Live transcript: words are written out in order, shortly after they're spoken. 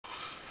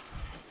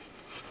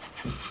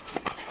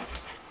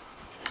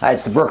Hi,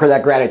 it's the Brooker,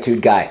 that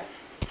gratitude guy.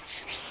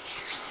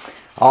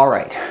 All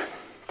right,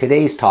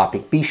 today's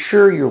topic, be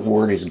sure your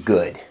word is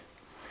good.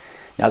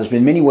 Now, there's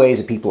been many ways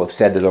that people have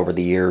said that over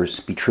the years,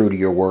 be true to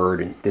your word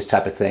and this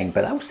type of thing,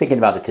 but I was thinking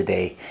about it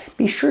today.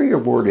 Be sure your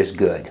word is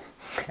good.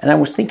 And I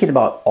was thinking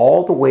about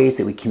all the ways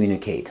that we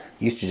communicate. It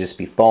used to just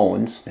be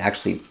phones,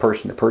 actually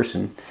person to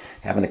person,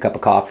 having a cup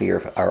of coffee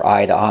or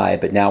eye to eye,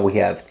 but now we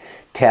have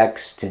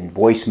text and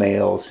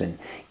voicemails and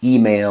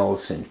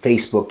emails and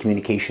Facebook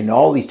communication,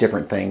 all these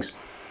different things.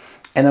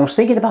 And I was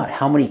thinking about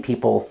how many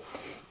people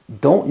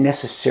don't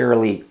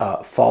necessarily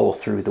follow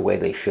through the way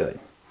they should.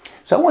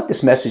 So I want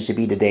this message to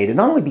be today to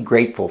not only be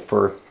grateful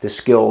for the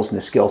skills and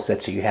the skill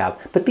sets that you have,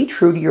 but be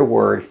true to your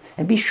word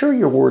and be sure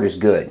your word is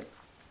good.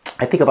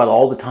 I think about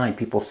all the time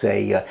people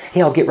say,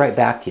 hey, I'll get right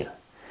back to you.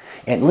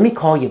 And let me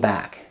call you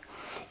back.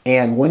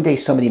 And one day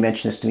somebody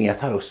mentioned this to me. I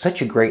thought it was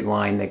such a great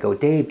line. They go,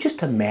 Dave,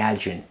 just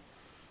imagine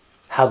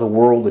how the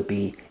world would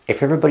be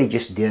if everybody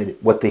just did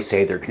what they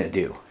say they're going to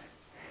do.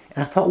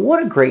 And I thought,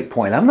 what a great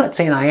point. I'm not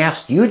saying I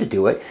asked you to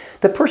do it.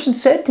 The person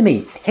said to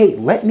me, hey,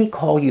 let me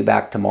call you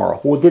back tomorrow.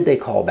 Well, did they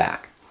call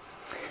back?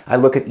 I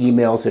look at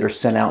emails that are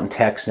sent out and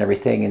texts and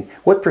everything, and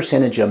what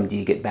percentage of them do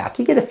you get back?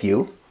 You get a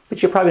few,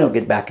 but you probably don't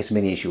get back as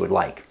many as you would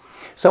like.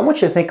 So I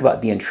want you to think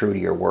about being true to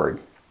your word.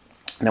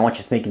 And I want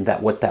you to think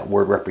that what that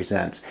word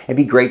represents. And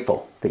be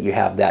grateful that you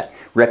have that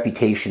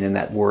reputation in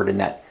that word and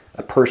that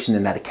a person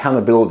and that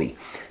accountability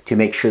to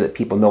make sure that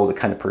people know the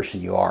kind of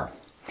person you are.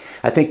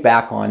 I think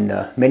back on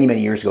many,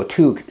 many years ago,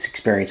 two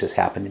experiences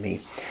happened to me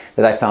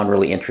that I found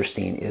really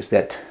interesting. Is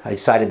that I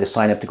decided to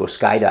sign up to go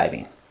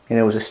skydiving. And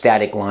it was a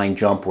static line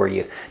jump where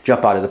you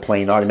jump out of the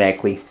plane,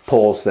 automatically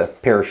pulls the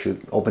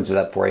parachute, opens it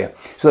up for you.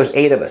 So there's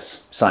 8 of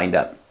us signed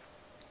up.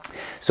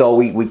 So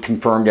we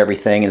confirmed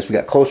everything, and as we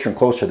got closer and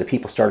closer, the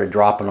people started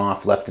dropping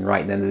off left and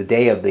right. And then the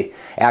day of the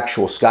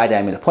actual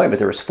skydiving appointment,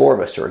 there was 4 of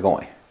us that were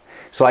going.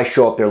 So I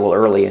show up there a little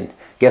early, and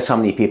guess how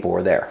many people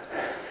were there?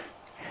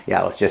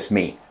 Yeah, it was just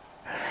me.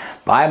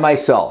 By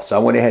myself. So I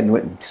went ahead and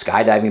went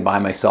skydiving by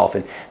myself,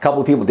 and a couple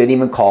of people didn't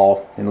even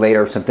call, and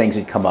later some things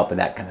had come up and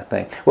that kind of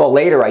thing. Well,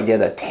 later I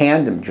did a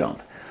tandem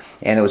jump,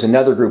 and it was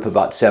another group of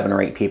about 7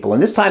 or 8 people,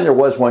 and this time there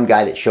was one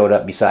guy that showed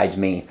up besides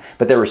me,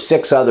 but there were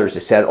 6 others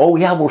that said, oh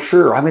yeah, well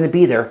sure, I'm going to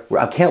be there,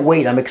 I can't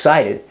wait, I'm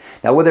excited.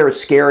 Now whether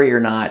it's scary or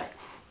not,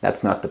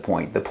 that's not the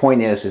point. The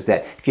point is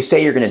that if you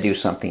say you're going to do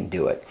something,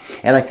 do it.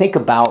 And I think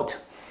about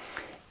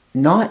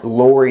not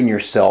lowering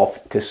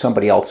yourself to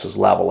somebody else's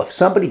level. If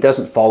somebody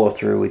doesn't follow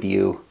through with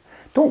you,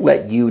 don't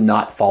let you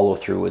not follow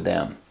through with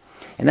them.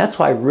 And that's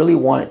why I really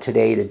want it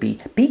today to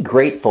be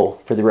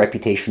grateful for the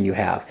reputation you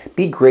have.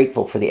 Be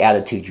grateful for the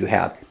attitude you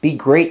have. Be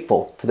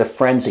grateful for the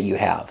friends that you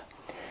have.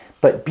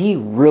 But be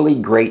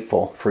really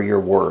grateful for your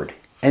word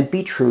and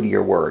be true to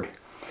your word.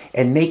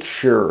 And make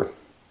sure,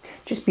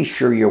 just be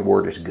sure your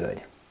word is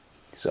good.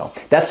 So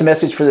that's the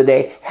message for the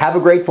day. Have a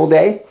grateful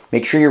day.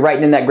 Make sure you're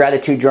writing in that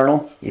gratitude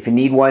journal. If you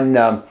need one,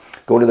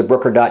 go to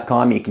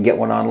thebrooker.com. You can get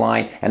one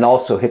online. And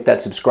also hit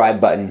that subscribe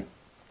button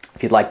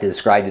if you'd like to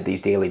subscribe to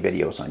these daily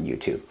videos on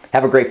YouTube.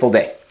 Have a grateful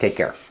day. Take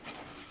care.